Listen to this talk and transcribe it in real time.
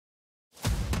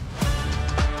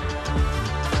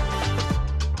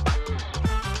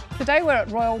Today we're at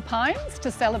Royal Pines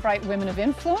to celebrate women of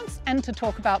influence and to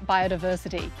talk about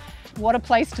biodiversity. What a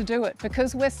place to do it,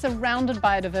 because we're surrounded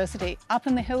by diversity, up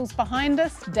in the hills behind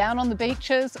us, down on the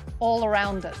beaches, all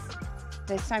around us.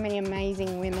 There's so many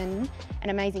amazing women and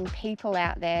amazing people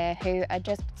out there who are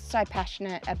just so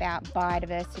passionate about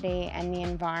biodiversity and the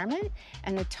environment,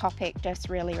 and the topic just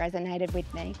really resonated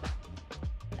with me.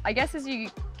 I guess as you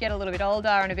get a little bit older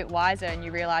and a bit wiser and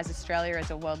you realise Australia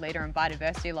is a world leader in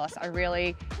biodiversity loss,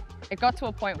 it got to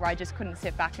a point where I just couldn't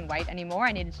sit back and wait anymore.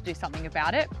 I needed to do something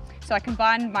about it. So I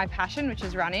combined my passion, which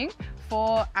is running,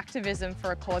 for activism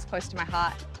for a cause close to my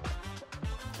heart.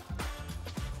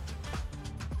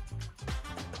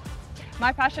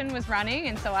 My passion was running,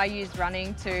 and so I used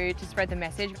running to spread the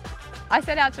message. I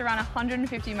set out to run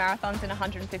 150 marathons in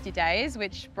 150 days,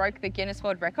 which broke the Guinness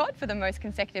World Record for the most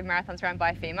consecutive marathons run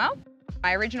by a female.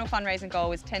 My original fundraising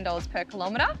goal was $10 per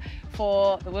kilometre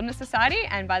for the Wilderness Society,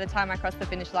 and by the time I crossed the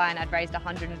finish line, I'd raised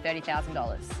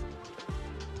 $130,000.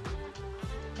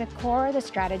 The core of the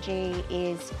strategy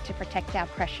is to protect our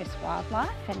precious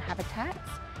wildlife and habitats,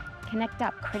 connect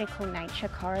up critical nature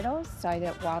corridors so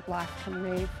that wildlife can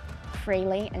move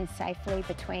freely and safely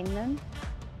between them,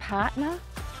 partner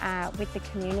with the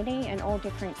community and all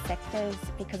different sectors,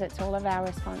 because it's all of our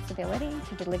responsibility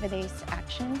to deliver these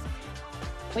actions.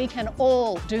 We can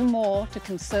all do more to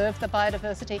conserve the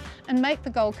biodiversity and make the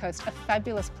Gold Coast a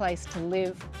fabulous place to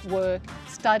live, work,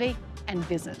 study and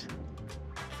visit.